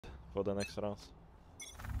for the next rounds.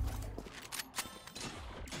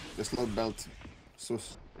 Just load belt.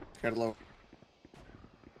 Sus. Scared low.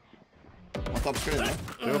 On top screen, no?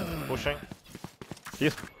 Yep, pushing.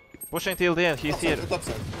 He's pushing till the end, he's Top here. side, top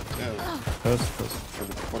side. Yeah. Close.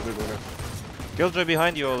 What we go here? Killjoy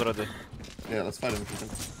behind you already. Yeah, let's fight him if we can.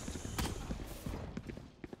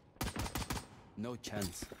 No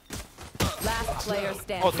chance. Last player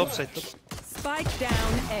standing. Oh, top side. Top. Spike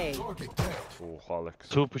down A. Oh, Alex.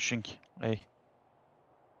 Two pushing. A.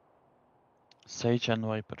 Sage and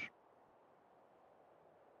Viper.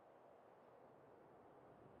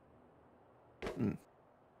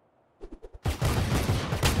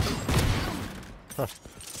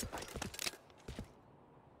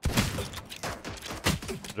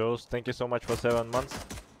 Joes, thank you so much for 7 months.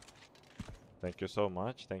 Thank you so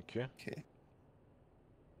much, thank you. Okay.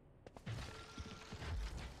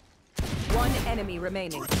 One enemy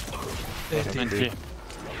remaining. 20.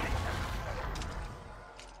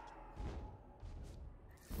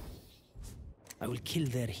 I will kill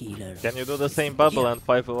their healer. Can you do the same bubble and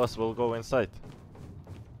 5 of us will go inside?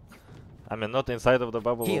 I mean, not inside of the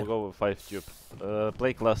bubble, Here. we'll go with 5 cube.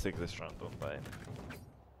 Play classic this round, don't buy anything.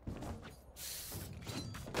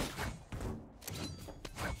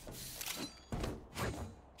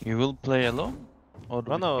 You will play alone? Or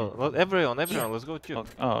No, no, not everyone, let's go tube. Okay.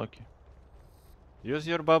 Oh, okay. Use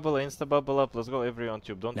your bubble, insta bubble up, let's go everyone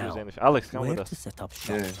tube, don't use Now, anything. Alex, come Where with to us. set up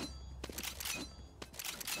shop? Yeah.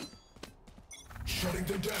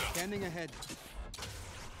 Standing ahead.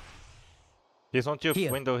 He's on tube,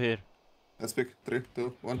 Here. window here. Let's pick. 3,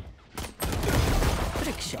 2, 1.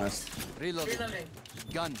 Trick shot. Nice. Reloading.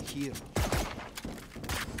 Gun here.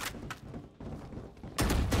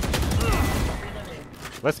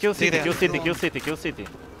 Let's kill city, there. kill city, kill city, kill city.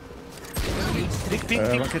 Big ping,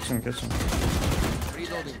 One ping. kitchen.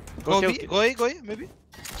 Reloading. Go kill B, ki- go A, go A, maybe.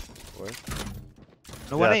 Wait.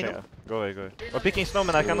 No one A, Yeah, no? yeah. Go away, go away. We're picking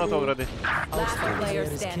snowman, I cannot already. Last player Player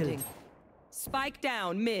is standing. Spike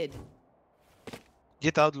down mid.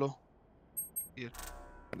 Get out low.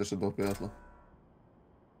 They should both be out low.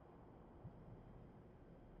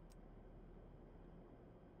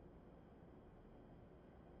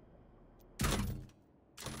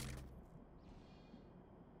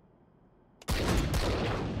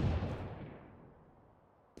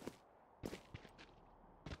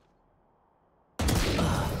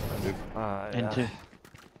 Ah, yeah. NT.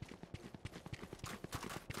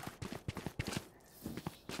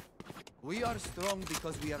 We are strong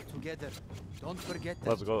because we are together. Don't forget that.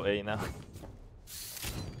 Let's go A now.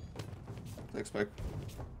 Take spike.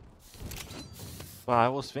 Well, I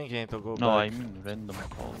was thinking to go No, back. I mean random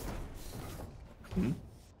call. Hmm?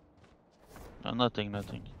 No, nothing.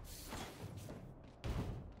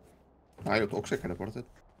 Ah, you're toxic, teleported.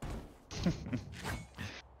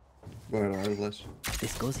 Go ahead, I have flash.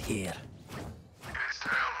 This goes here.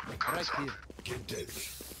 Right here.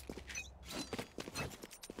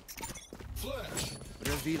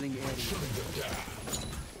 Revealing area.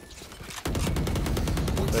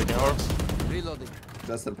 Taking orbs. Reloading.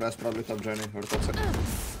 That's the press, probably top journey or toxic.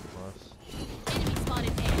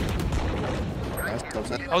 Nice, top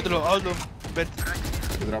side. Out low. Bed.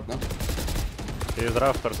 You drop now. He's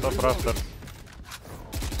rafters, top rafters.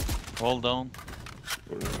 Hold down.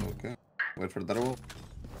 Okay. Wait for the wall.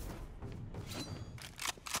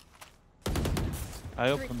 I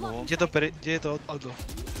open the wall. Jet out low.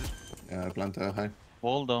 Yeah, I plant high.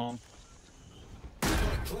 Wall down.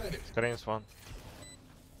 Screens one.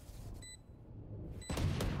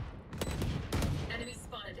 Enemy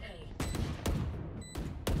spotted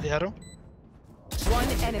A. Arrow. One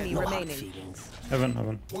enemy No hard remaining. feelings.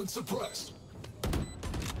 Heaven. One suppressed.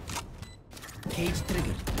 Cage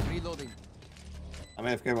triggered. Reloading. I'm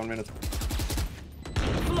AFK 1 minute.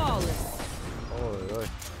 Flawless. Oi, oi.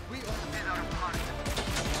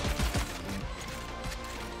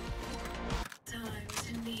 Time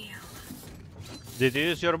to kneel. Did you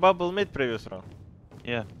use your bubble mid previous round?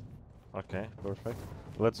 Yeah. Okay, perfect.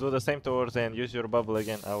 Let's do the same towards A and use your bubble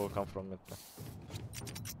again. I will come from mid.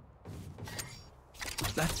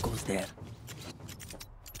 That goes there.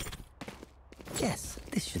 Yes,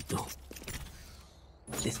 this should do.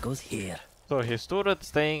 This goes here. So his turret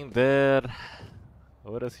staying there.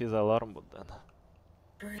 Where is his alarm bot then?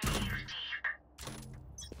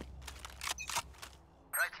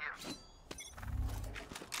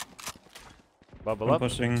 Bubble up.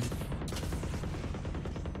 Pushing.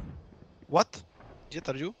 What? Jet,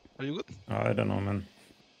 are you good? I don't know, man.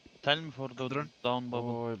 Tell me for the Drone. down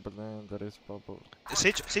bubble. Oh, but then there is bubble.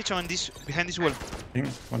 Sage on this, behind this wall.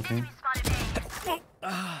 One thing.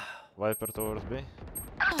 Viper towards B.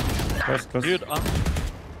 Close. Dude,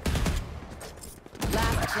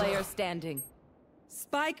 player standing.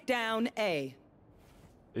 Spike down A.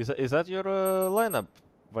 Is that your lineup,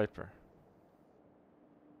 Viper?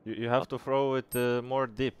 You have to throw it more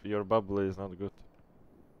deep. Your bubble is not good.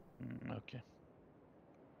 Okay.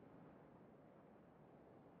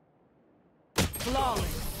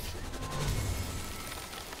 Flawless.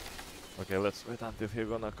 Okay, let's wait until he's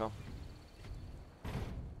gonna come.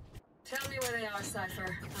 Tell me where they are,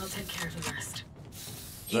 Cypher. I'll take care of the rest.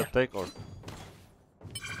 Let's take or.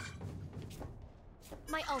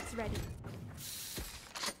 My ult's ready.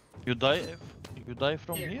 You die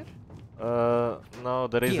from here? No,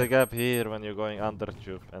 there is a gap here when you're going under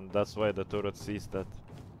tube, and that's why the turret sees that.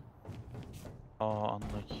 Oh,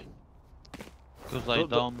 unlucky. Because I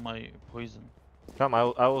down my poison. Come,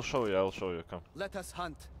 I will show you. I will show you. Come. Let us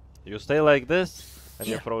hunt. You stay like this, and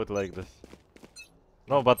you throw it like this.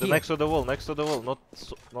 No, but next to the wall,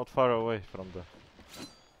 not far away from the.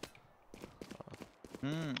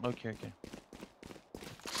 Okay.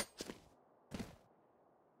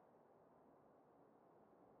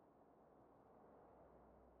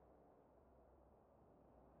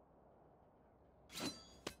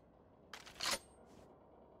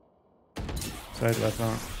 Side left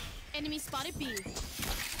on. Enemy spotted B.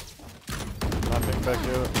 Nothing back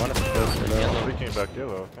here. One is just freaking back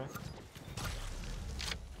yellow. Okay.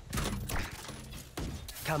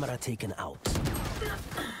 Camera taken out.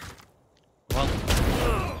 One.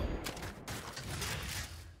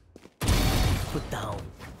 Put down.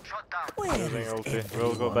 Using ulti.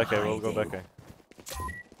 We'll go back A. We'll go back A.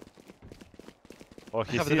 Oh,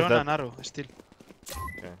 he I have sees drone that. and arrow still.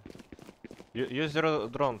 Okay. Use your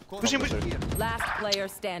drone. Push him. Last player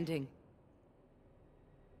standing.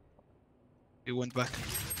 He went back.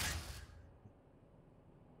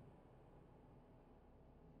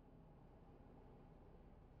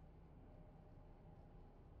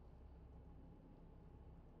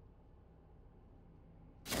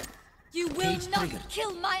 You will not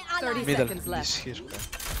kill my ally. 30 Middle. seconds He's left. here.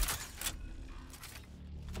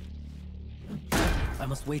 I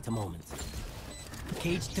must wait a moment.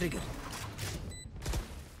 Cage trigger.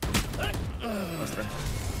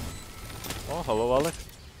 Oh, hello, Alex.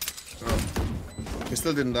 He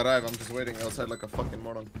still didn't arrive. I'm just waiting outside like a fucking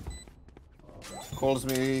moron. Calls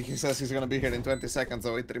me. He says he's gonna be here in 20 seconds.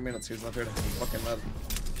 I wait 3 minutes. He's not here. I'm fucking mad.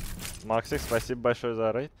 Maxi, спасибо большое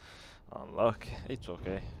за raid. Unlucky. It's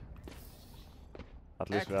okay. At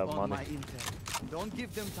least we have on money. my intel. Don't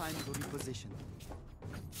give them time to reposition.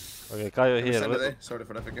 Okay, Kayo here. Today. Sorry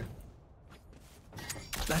for that again.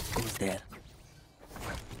 That goes there.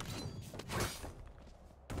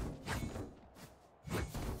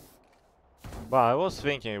 But I was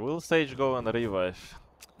thinking, will Sage go and revive?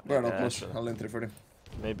 We're not Maybe I close. should- I'll enter for him.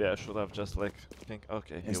 Maybe I should have just like think,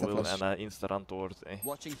 okay, he Insta will, push. and I insta run towards A.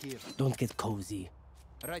 Watching here. Don't get cozy.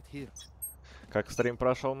 Right here. Как стрим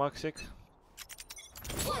прошел, Максик?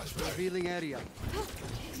 Revealing area.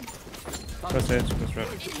 Press edge, press right.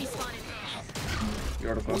 Enemy spotted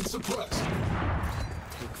You're the first.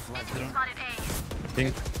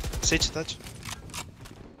 Ping. Sage touch.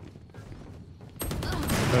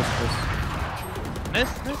 Press. Nice.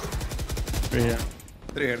 3 here.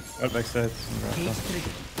 3 here. Right backside. Cage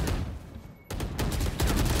trigger.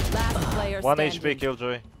 Last player 1 standing. HP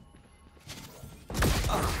Killjoy.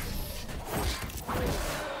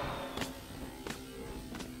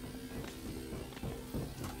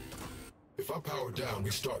 If I power down,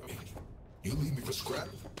 restart me. You leave me for scrap,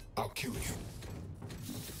 I'll kill you.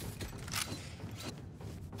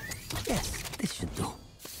 Yes, this should do.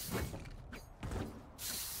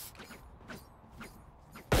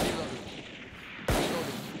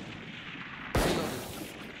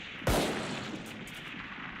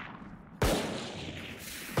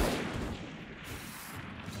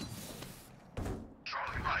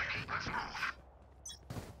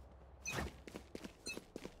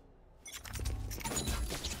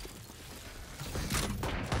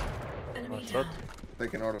 Shot.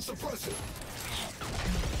 Taking order.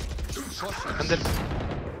 Under.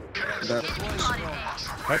 There.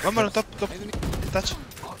 One more on top. Touch.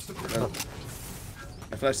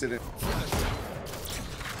 I flashed it in.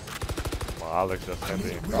 Well, Alex just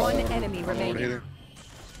ending. One enemy remaining.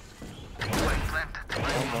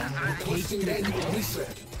 Overheating. Cage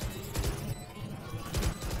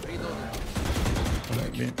trigger.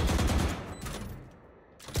 Maybe.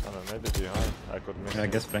 I don't know, maybe behind. I could miss. Yeah, I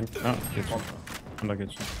guess flank. Oh, good shot. Unlucky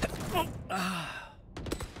shot.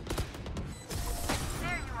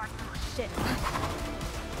 Shit.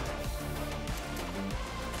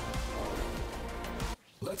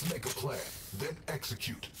 Let's make a plan, then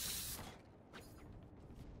execute.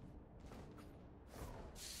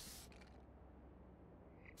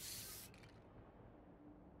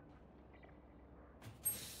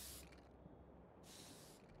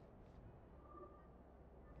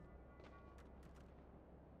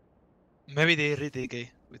 Maybe they retake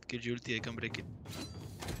A with kill ulti. I can break it.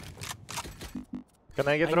 Can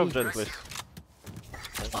I get I drop need jet, this.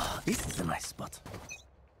 please? Ah, this is a nice spot.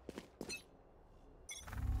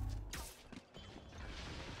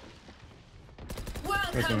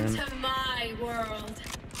 Welcome to my world.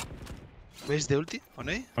 Where's the ulti? On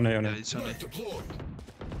A? On A, on Yeah, A. it's on A. Deployed.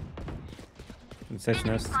 Sage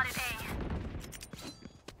nest.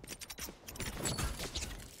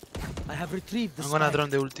 I have retrieved the I'm gonna spike. drone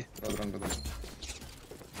the ulti. Go down.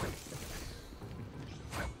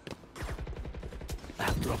 I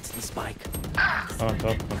have dropped the spike. Oh, on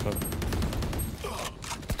top, on top.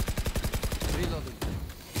 Reloading.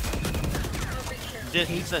 Yes,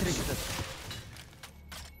 Cage yes. triggered.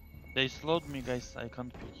 They slowed me, guys. I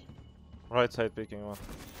can't pick. Right side picking one.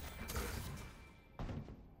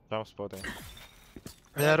 Jump spotting.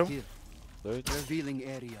 Arrow. Here. Do it. Revealing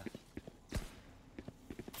area.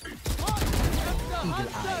 Eagle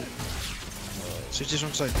eye. Switch is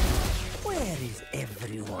on side. Where is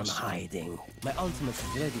everyone hiding? My ultimate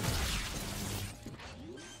is ready.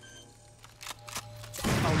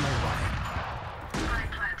 On my way.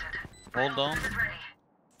 Hold on.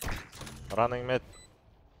 Running mid.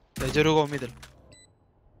 Jeru go middle.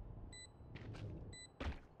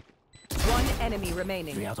 One enemy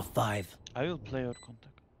remaining. 3 out of 5. I will play your contact.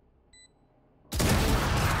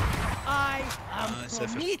 I am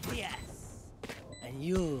Cypher. Prometheus, and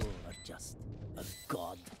you are just a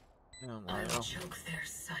god. Choke their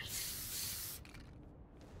sight.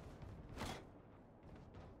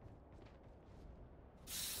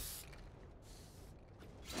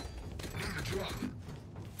 Need a drop.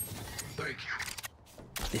 Thank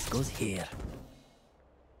you. This goes here.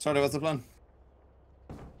 Sorry, what's the plan?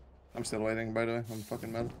 I'm still waiting, by the way. I'm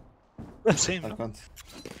fucking mad. Same, I no? can't.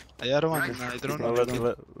 I arrow and then I drone.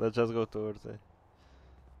 No, let's just go towards it.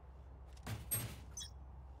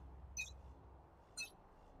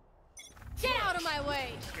 Get out of my way.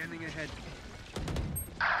 Scanning ahead.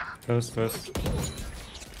 Close, close.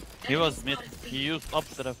 He was mid. He used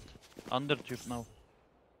updraft. Under tube now.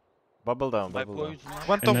 Bubble down, My bubble down. poison.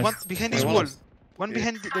 One top, And one next. behind Wait, this one wall. last. One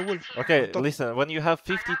behind the wall. Okay, On top. listen. When you have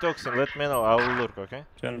 50 toxin, let me know. I will lurk. Okay.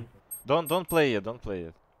 Gen. Don't play it. Don't play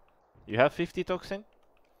it. You have 50 toxin?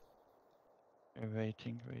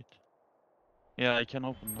 Waiting, wait. Yeah, I can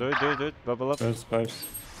open. Do now. it. Bubble up. Close, pipes.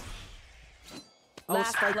 Our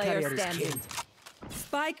Last spike player carrier is standing. killed.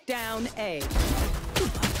 Spike down A.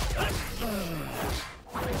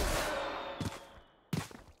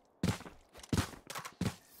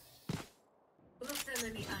 Look them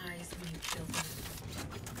in the eyes when you kill them.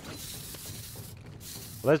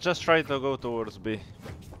 Let's just try to go towards B.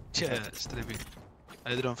 Yeah, stripping.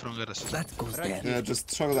 I drone from garage. That goes there. Yeah,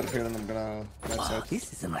 just show that here and I'm gonna right Ah, side.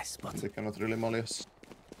 this is a nice spot. They cannot really molly us.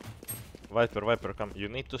 Viper, come. You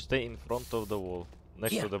need to stay in front of the wall,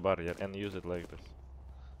 next Here. to the barrier, and use it like this.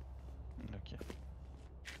 Okay.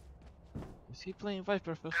 Is he playing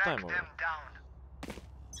Viper first time or?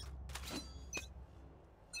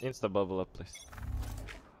 Insta bubble up, please.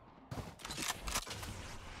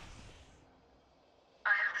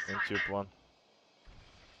 In tube 1.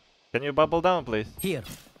 Can you bubble down, please? Here.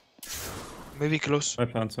 Maybe close. I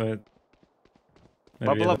found side.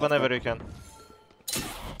 Bubble up whenever you can.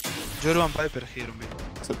 Jeru and Viper here on me.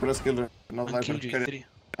 So press killer, not And viper. kill you, Carry. 3.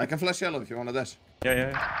 I can flash yellow if you wanna dash.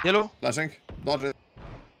 Yeah. Yellow. Flashing. Dodge it.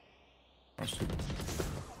 Oh, shit.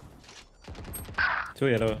 2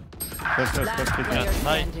 yellow. Close, Last keep player it.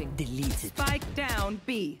 standing. Deleted. Spike down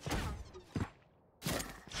B.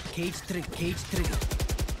 Cage trigger.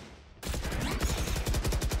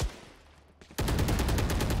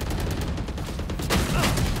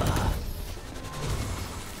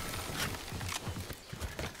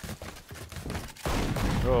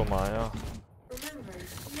 Oh my,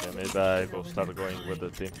 okay, maybe I go start going with the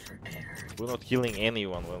team. We're not killing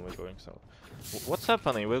anyone when we're going south. What's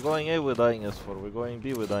happening? We're going A, we're dying S4. We're going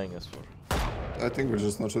B, we're dying S4. I think we're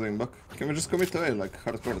just not shooting back. Can we just commit to A, like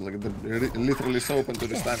hardcore? Like they're literally so open to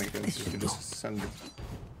this timing, and you just send it.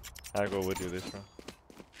 I go with you this round.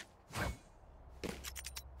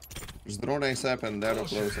 Just drone ASAP and arrow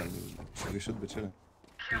close, and we should be chilling.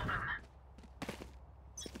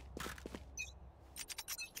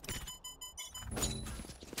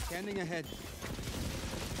 Scanning ahead.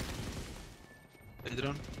 I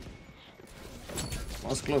drone.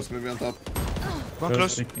 One's close, maybe on top. One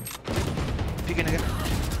close. Peeking. Peeking again.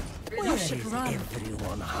 Where is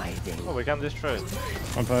everyone hiding? Oh, we can destroy it.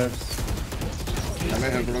 On pipes. I may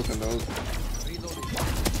have broken those.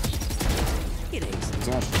 It is. It's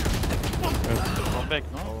on. Come back,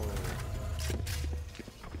 no?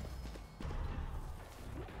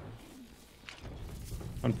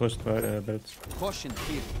 One pushed by beds. Caution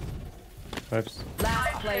here. Pipes.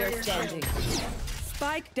 Last player standing.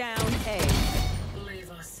 Spike down A.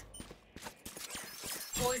 Leave us.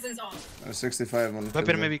 Poison's off. 65 on.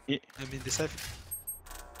 Viper maybe. I mean the Cypher.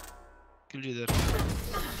 Kill you there.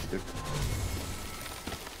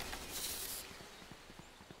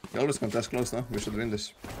 You always contest close now. We should win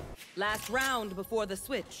this. Last round before the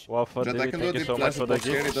switch. Waffle, Jet, I can do thank the you so much for the plastic box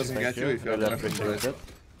here. It gift. doesn't Thank get you if you have Really the reference appreciate right.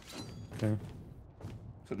 it. Okay.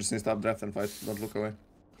 So just stop draft and fight. Don't look away.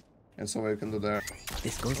 And so you can do there.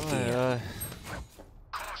 This goes Oh, here. yeah.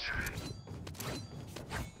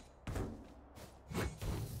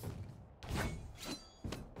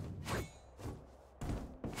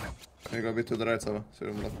 Can you go a bit to the right, Sava? So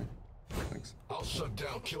you don't block me. Thanks. I'll shut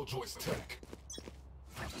down Killjoy's tech.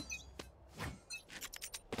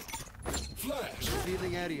 Flash!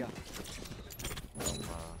 Revealing area.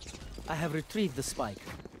 I have retrieved the spike.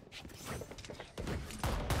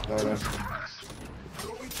 Go there.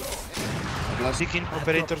 Blast. Seeking I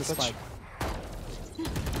operator dropped the touch. spike.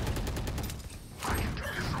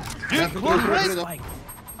 Spike.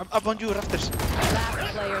 I'm up on you, rafters.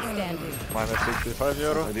 Last player standing. Minus 65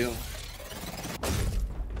 euro. Ideal.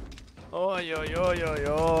 Oi, oi, oi, oi,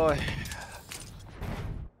 oi.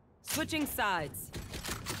 Switching sides.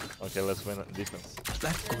 Okay, let's win defense.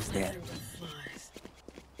 That goes there.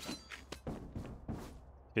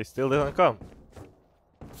 He still didn't come.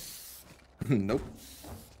 Nope.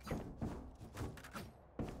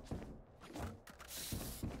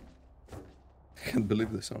 Can't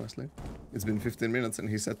believe this, honestly. It's been 15 minutes and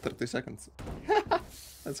he said 30 seconds.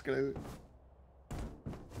 That's crazy.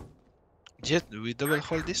 Jet, do we double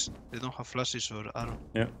hold this? They don't have flashes or arrow.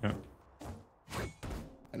 Yeah, yeah.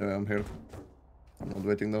 Anyway, I'm here. I'm not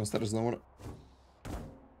waiting downstairs no more.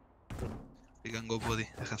 We can go body.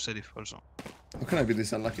 I have Serif also. How can I be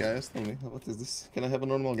this unlucky? I asked only. What is this? Can I have a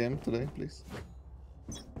normal game today, please?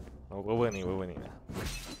 Oh, we're winning now.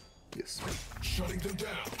 Yes. Shutting them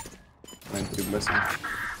down. 93 blessing.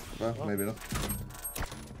 Well, maybe not.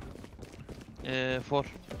 4.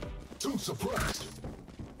 Two suppressed.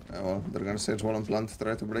 Well, they're gonna stage wall and plant.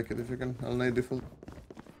 Try to break it if you can. I'll nade default.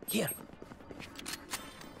 Here.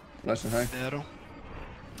 Flashing high. The arrow.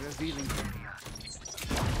 Revealing.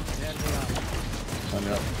 There they are. One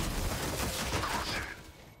up.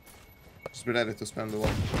 Just be ready to spam the wall.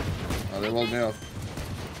 Oh, they walled me off.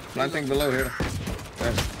 Planting below here.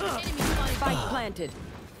 There. Spike planted.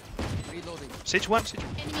 Reloading. Sage 1, Sage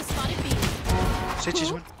 1. Enemy spotted B. Sage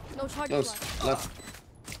is 1. No target Close. blocked. Left.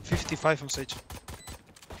 55 on Sage.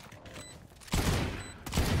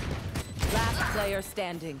 Last player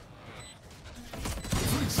standing.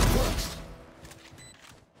 Three suppressed.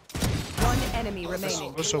 One enemy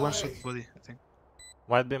remaining. Also one shot body, I think.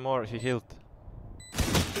 Might be more, he healed.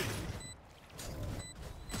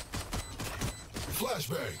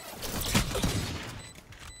 Flashbang.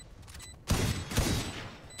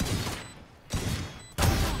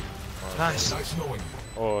 Nice. Nice knowing you.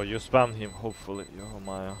 Oh, you spammed him, hopefully. Oh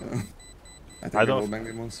my. I think I I don't- will bang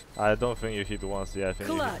him once. I don't think you hit once, yeah, I think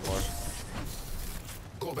you Clutch. hit more.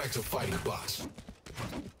 Go back to fighting boss.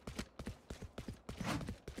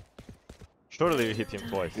 Surely you hit him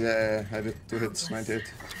twice. Yeah, I did 2 hits,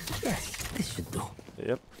 98. Yes, this should do.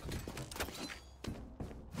 Yep.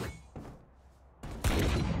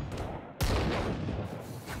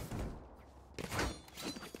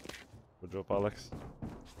 Good job, Alex.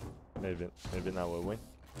 Maybe now we'll win.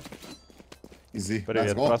 Easy. Let's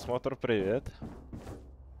Привет, go. просмотр, привет.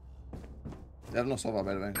 They have no Sova,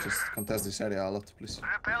 by the way. Just contest this area a lot, please.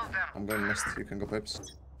 I'm going next. You can go pipes.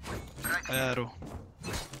 Arrow.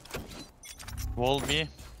 Wall B.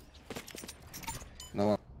 No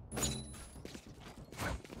one.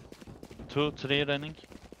 2, 3 running.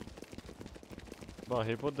 No,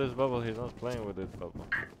 he put this bubble, he's not playing with this bubble.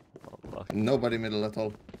 Allah. Nobody middle at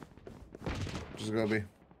all. Just go B. Enemy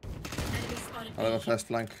spotted I'll have a fast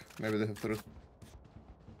flank. Maybe they have through.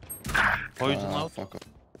 Poison out. Fuck off.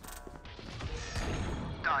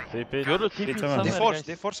 TP. Go to TP someone. somewhere,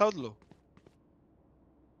 They guys. force outlaw.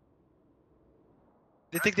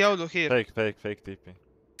 They take the outlaw here. Fake TP.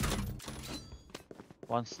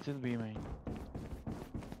 One still B main.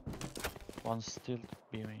 One still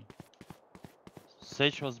B main.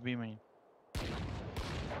 Sage was B main.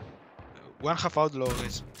 One half outlaw,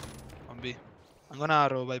 guys. On B. I'm gonna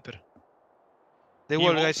arrow Viper. They He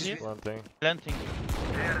wall, won't guys. see? One thing. Planting.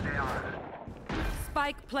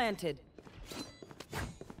 Spike planted.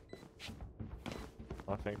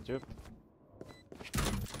 Nothing, dude.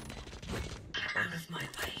 out of my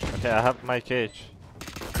way. Okay, I have my cage.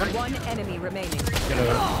 One enemy remaining.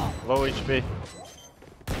 Low HP.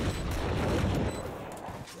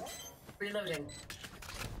 Reloading.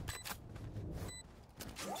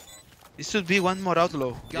 This should be one more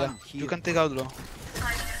outlaw. Gun Yeah, here. you can take outlaw.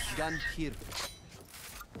 Gun here.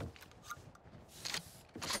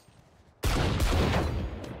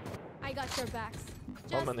 I got your backs.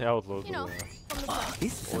 How many outlaws do you know, we have? from the front.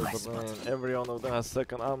 This is a Oh, nice but spot. man, every one of them has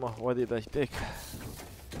second ammo. What did I take?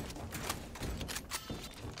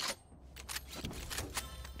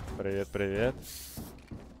 Привет, привет.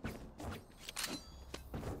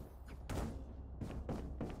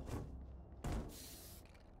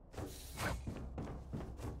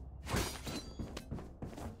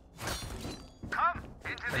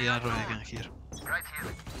 I arrow again here.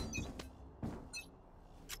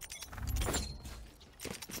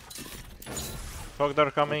 Fog,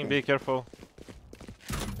 they're coming, be careful.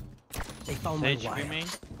 They found my Sage, wire. main.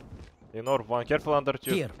 In orb, one, careful under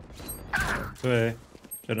two. Here. 2A.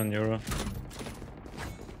 Jet on Euro.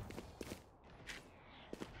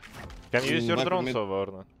 Can you use your Viper drones mid. over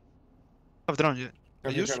or not? Have drone, yeah.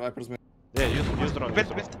 Can Use? you Vipers mid? Yeah, use drone. Bed,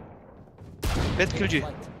 bed. Bed QG.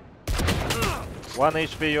 One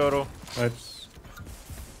HP Yoru. Pipes.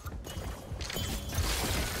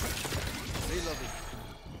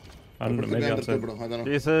 Under, Could be maybe under two, outside. bro. I don't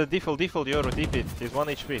know. He's default Yoru, deep it. He's 1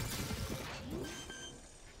 HP.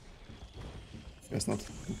 Guess not.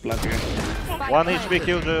 Plant again. 1 HP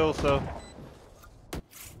Killjoy also.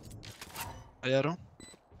 I arrow.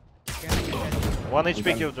 1 HP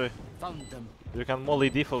Okay. Killjoy. Found them. You can molly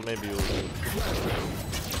default maybe.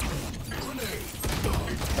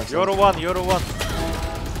 Excellent. Yoru 1, Yoru 1.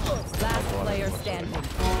 Last player standing.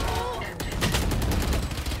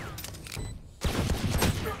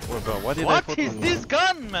 Oh god, what did I What put? is this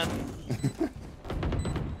gun, man?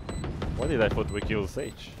 What did I put? We kill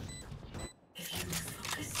Sage. If you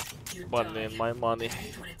focus, you Money in my money.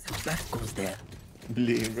 That goes there.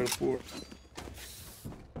 Bleeding, we're poor.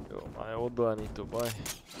 Yo, what do I need to buy?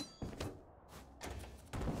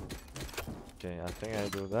 Okay, I think I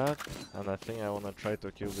do that, and I think I wanna try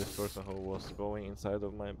to kill this person who was going inside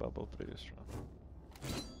of my bubble previous round.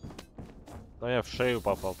 No ja w szeju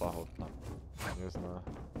papał pachot tam. Nie znаю.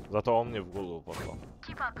 Za to on mnie w голову попал.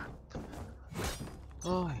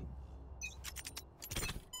 Ой.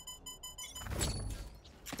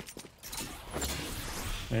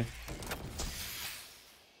 Hey.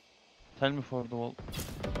 Tell me for the wall.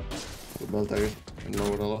 Good belt again. And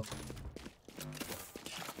lower a lot.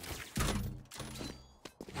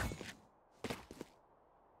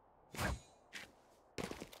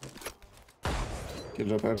 Kill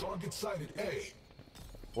drop air. Target sighted A.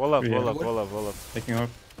 Wall up, Yeah. wall up, wall up, wall up. Taking off.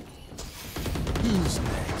 Who's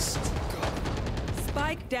next?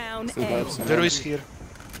 Spike down Still A. vibes. Zero is here.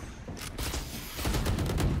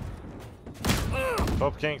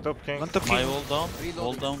 Top king, top king. One top My king. wall down, boys.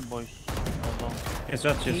 Wall down. Yes,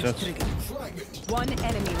 shots, yes, Cage shots. triggered. Fragment. One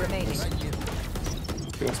enemy remaining.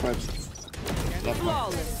 He was pipes. Left one.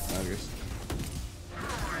 Flawless. I guess.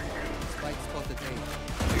 Spike spotted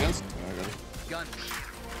A. Against? I got it. Gun.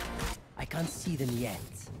 I can't see them yet,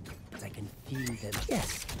 but I can feel them.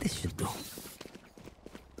 Yes, this should do.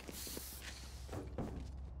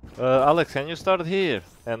 Alex, can you start here?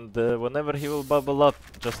 And whenever he will bubble up,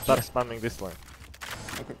 just start spamming this line.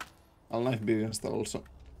 Okay. I'll knife B against also.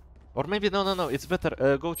 Or maybe, no, it's better,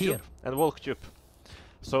 go Here. tube and walk tube.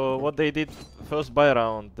 So what they did first buy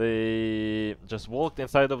round, they just walked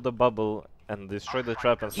inside of the bubble and destroyed the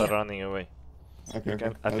trap and start Here. running away. Okay, okay. I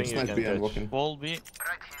I'll think just you knife can B and catch. walk in. Wall B.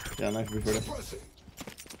 Yeah, knife B for that. Pressing.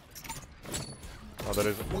 Oh, there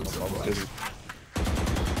is a bubble. This is-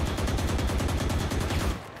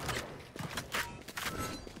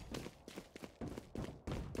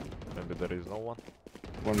 Maybe there is no one.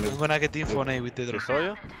 One I'm mid. gonna get info on A with the He drone. saw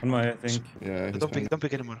you? On my, I think. Yeah, he's Don't fine.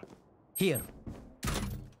 pick anymore. Here.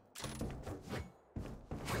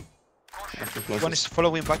 After One closes. is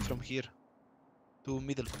following back from here to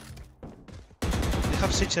middle. They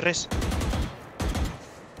have such a res.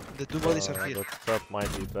 The two bodies are here. That trap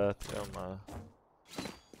might be bad, yeah, man.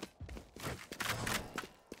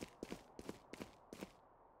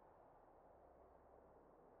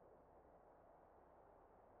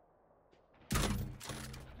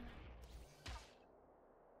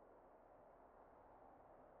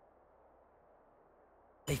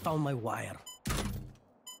 They found my wire.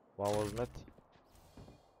 One was mid.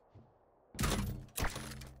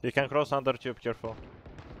 He can cross under tube, careful.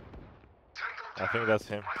 I think that's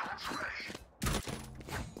him.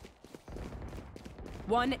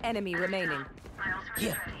 One enemy remaining.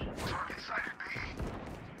 Here.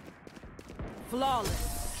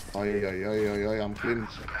 Flawless. Oi, I'm clean.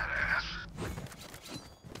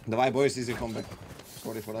 Давай, boys, easy comeback.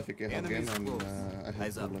 Sorry for that, game Enemies and close. I have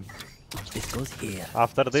Eyes up. problem. This goes here.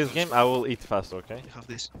 After this game, I will eat fast, okay? You have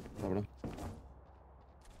this. Dobra.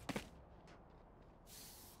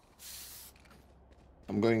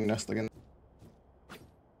 I'm going nest again.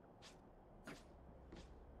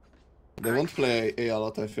 They won't play A a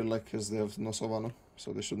lot, I feel like, because they have no Sovano,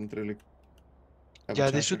 so they shouldn't really have a Yeah,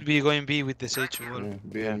 they chance should here. be going B with the Sage as well. Yeah,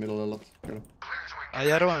 be in middle a lot. Okay. I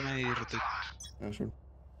arrow and I rotate. Yeah, sure.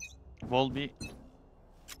 Wall B.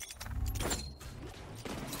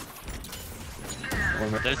 One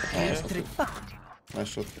hit. There's Nice, okay. Nice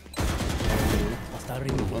shot. Must I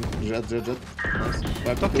remove One. Jet. Nice.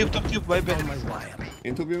 Wipe Top the tube, bye bye. my wire?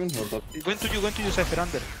 Into Beamen or top? Going to you, Cypher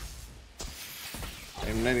under.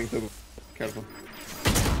 I'm nading to. Careful.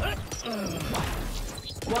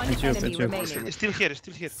 One It's you, enemy it's you. remaining. It's still here,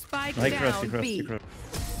 still here. Spike He crossed, he down crossed, B. he crossed.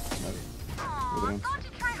 Good round.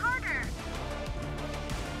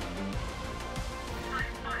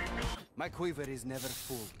 My quiver is never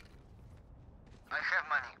full.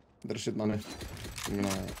 There's shit money. I'm gonna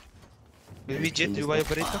Maybe Jet, you buy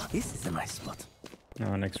operator? This is a nice spot.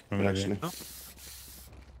 No, next from actually. No?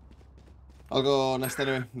 I'll go next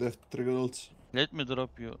anyway. They have 3 good ults. Let me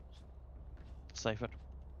drop you. Cypher.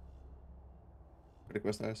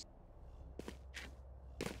 Request I asked.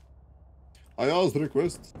 I asked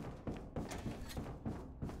request.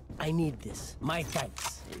 I need this. My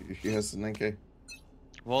thanks. He has 9k.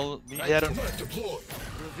 Wall B. I arrow. Deploy.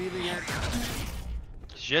 Revealing it.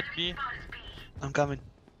 Jet B. I'm coming.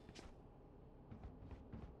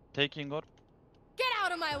 Taking or. Get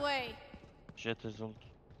out of my way! Jet is ult.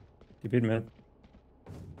 He beat mid.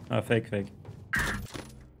 Ah, fake.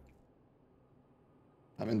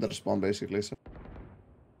 I'm in their spawn basically, so.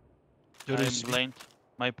 Yoru I'm is blind.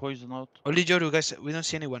 My poison out. only Yoru, guys. We don't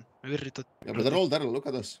see anyone. Maybe retort. Yeah, but they're all there. Look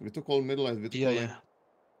at us. We took all middle and we took all Yeah. lane.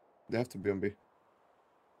 They have to be on B.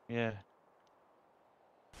 Yeah.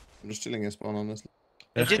 I'm just chilling in spawn, honestly.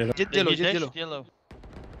 Dash yellow. Jet He yellow, dashed jet yellow. yellow.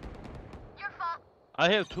 I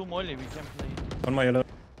have 2 molly, we can play. One more yellow.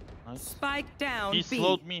 Nice. Spike down He B.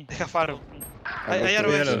 slowed me. They have arrow. I I got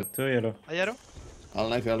arrow. Two two. yellow. Two yellow. I arrow. I'll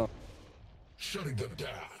knife yellow. Shutting them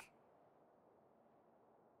down.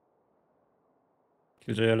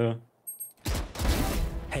 Killjoy yellow.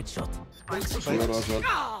 Headshot. Yellow as well.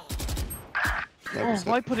 That Oh, was it.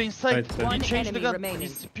 Viper inside. Right, He One changed the enemy gun. remaining.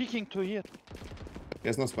 He's peeking to here. He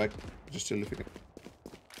has no spike. Just chill if you can.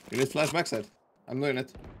 You need flash backside. I'm doing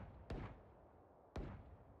it.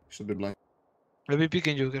 Should be blind. Maybe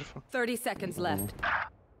picking you, careful. 30 seconds left.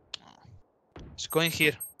 It's going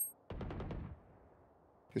here.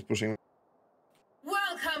 He's pushing.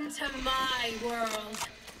 Welcome to my world.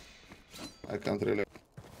 I can't really.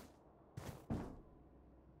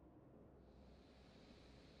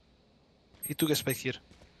 He took a spike here.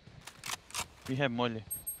 We have molly.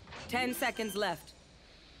 10 seconds left.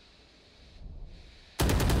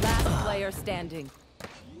 Last player standing.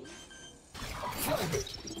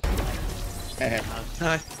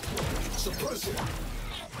 Nice. Suppress it.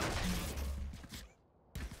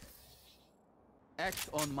 Act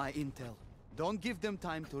on my intel. Don't give them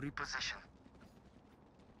time to reposition.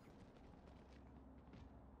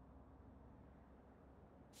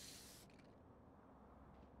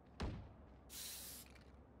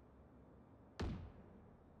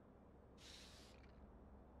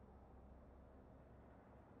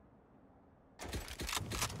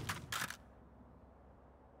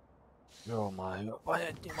 Ё-моё,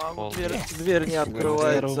 понять не могу. Пол. Дверь не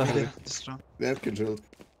открывается. This round. They have killjoy.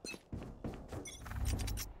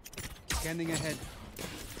 Scanning ahead.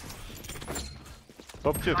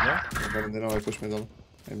 Top tube, no? They know I push middle.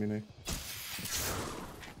 I mean,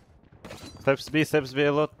 Steps B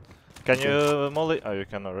a lot. Can you molly? Oh, you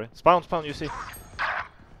can already. Spawn, you see.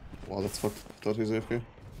 wow, that's fucked. Thought he's AFK.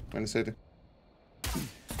 And he's 80.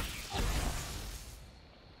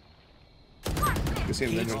 You see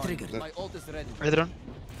him Cage there. triggered. My ult is ready. I drone.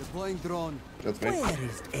 Deploying drone. That's me. Where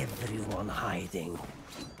is everyone hiding?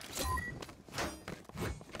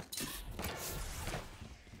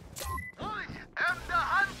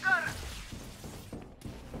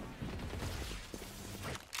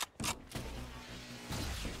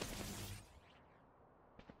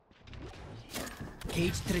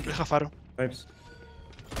 Cage We trigger. have arrow. Pipes.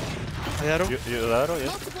 I arrow. You arrow, yes?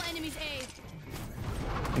 Multiple enemies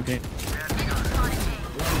A. Okay.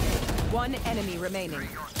 One enemy remaining.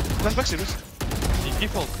 Flash back serious. He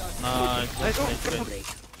default. Nice. I go. Nice, Careful.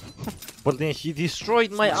 nice. But then he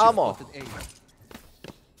destroyed my ammo. Spotted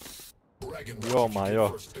A. Dragon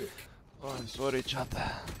Ё-моё. first pick. Oh, sorry, chat.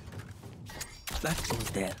 That goes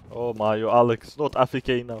there. Oh my, Alex, not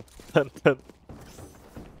AFK now. 10.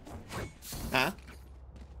 Huh?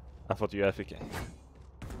 I thought you AFK.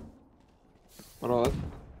 Alright.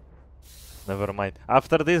 Never mind.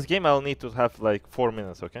 After this game, I'll need to have like 4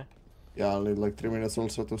 minutes, okay? Yeah, I'll need like 3 minutes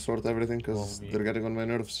also to sort everything because they're getting on my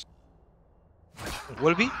nerves.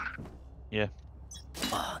 Will be? Yeah.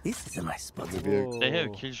 Oh, this is a nice spot. They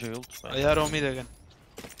have killjoy ult. I arrow mid again.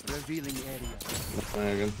 Revealing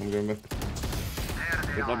area. Again, I'm going back.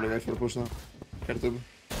 They probably wait for the push now. Cartube.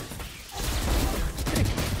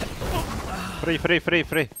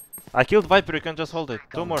 Free. I killed Viper, you can just hold it.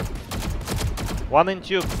 2 more. 1 in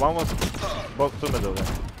tube, 1 was both 2 middle. Yeah.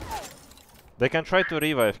 They can try to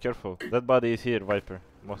revive, careful. That body is here, Viper.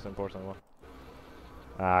 Most important one.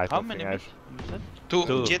 I How don't many think mid? You said?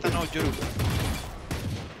 2. Jet and no Juru.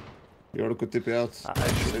 Yoru could tip you out.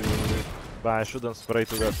 But I shouldn't spray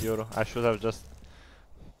to that Euro. I should have just...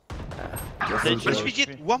 Let's be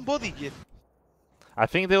Jet. 1 body Jet. I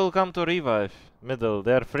think they will come to revive. Middle,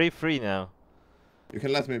 they're free now. You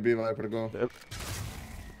can let me be Viper, go.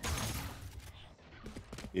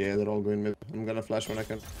 Yeah, they're all going mid. I'm gonna flash when I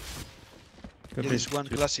can. Yeah, this one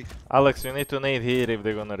classic. Alex, you need to nade here if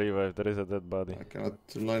they're gonna revive. There is a dead body. I cannot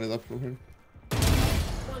line it up from here.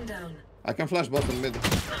 One down. I can flash bottom mid.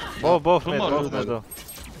 Oh, both mid, more, both two more. middle.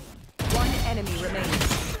 One enemy remaining.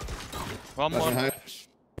 One Flashing more. high.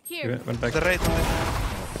 Here. Went back. The right.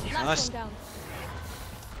 Last Nice. one down.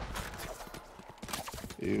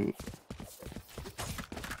 You.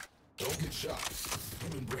 Don't get shot.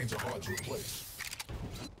 Human brains are hard to replace.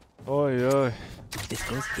 Oi. This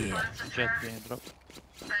goes here. Jet being dropped.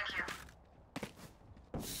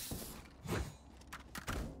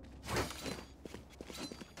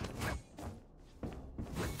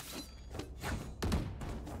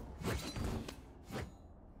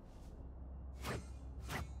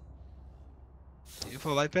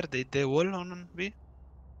 For Viper, they wall on B.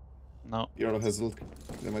 No. Yoru has ult.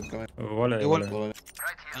 They might come in. Volley, They wall. volley.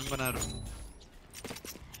 I'm gonna arrow.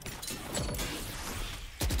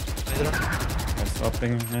 I'm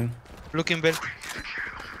stopping in. Looking belt.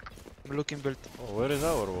 I'm looking belt. Oh, where is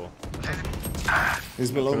our wall?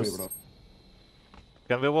 He's below me, bro.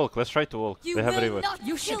 Can we walk? Let's try to walk. You They have will revive. not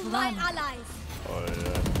kill my allies. Oh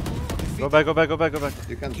yeah. Go back.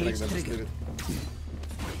 You can't track Cage them, just trigger. leave it.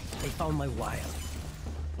 They found my wire.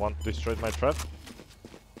 One destroyed my trap.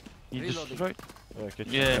 He destroyed. Yeah,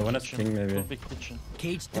 kitchen. Yeah, One is kitchen. king maybe. Two big kitchen.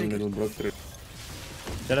 Cage One trigger. middle broke through.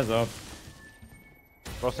 That is up.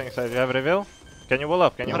 Crossing side, you have reveal? Can you wall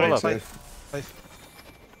up? Can you wall up? Five.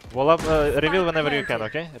 Wall up, reveal whenever you can,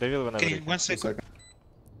 okay? Reveal whenever Okay, you can. 1 2 second. seconds.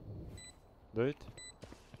 Do it.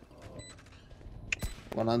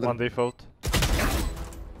 100. One default.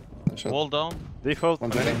 Shot. Wall down. Default.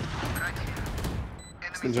 One Jenny.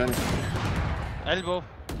 Still Jenny. Elbow.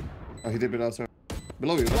 Oh, he did it outside.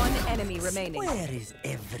 Below you. One enemy remaining. Where is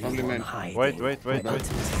Only everyone main. hiding? Wait.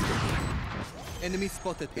 Enemy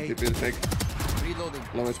spotted He A. did it fake. Reloading.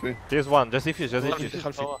 Low HP. Here's one, just defuse, just defuse.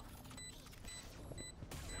 Half it.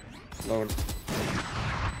 Lower.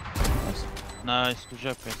 Nice. Good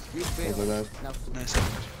job, guys. You Close failed. like that. Now Nice.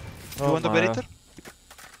 Oh You want my. operator?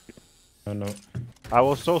 Oh no. I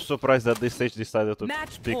was so surprised that this stage decided to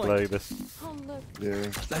Match speak point. like this. Oh look. Yeah,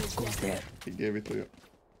 That goes there. he gave it to you.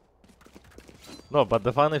 No, but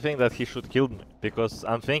the funny thing that he should kill me. Because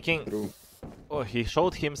I'm thinking, True. oh, he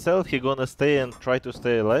showed himself, he gonna stay and try to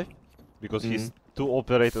stay alive. Because he's 2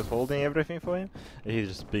 operators holding everything for him. And he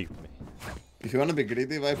just picked me. If you wanna be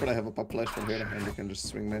greedy, Viper, I have a pop flash from here and you can just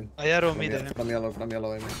swing main. I arrow From, mid. from yellow,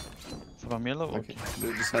 I mean. From yellow? Okay.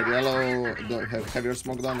 Okay. Just have yellow, don't have your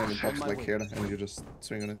smoke down and it pops like here and you just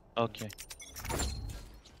swing on it. Okay.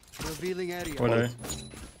 revealing area. Volley.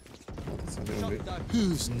 That's not even big.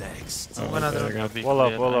 Who's next? Oh, One other. okay, I got- Big Wall up,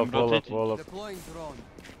 player. wall I'm up, wall up, rotating. wall up. Deploying drone.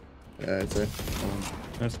 Yeah, it's it.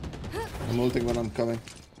 Yes. I'm ulting when I'm coming.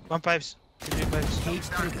 1 pipes. 3 pipes. Cage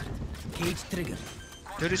trigger. Cage trigger.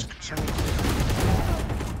 There is some.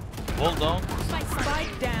 Wall down.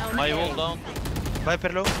 Spike down. My A. wall down. Viper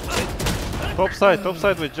low. Top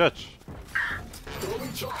side with Judge.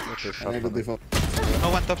 Okay, I shot need a on it. default. No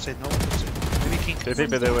one top side. Maybe king.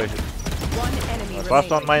 TP they wait. One enemy Last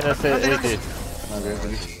one remaining. minus 80. Okay.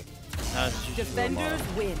 Nice. Defenders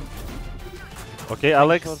win. Okay,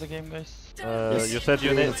 Alex. For the game, guys. You said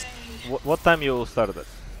you need. What time you will start it?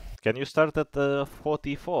 Can you start at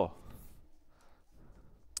 44?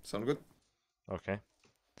 Sound good? Okay.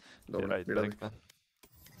 Dobra, Right be ready. back then.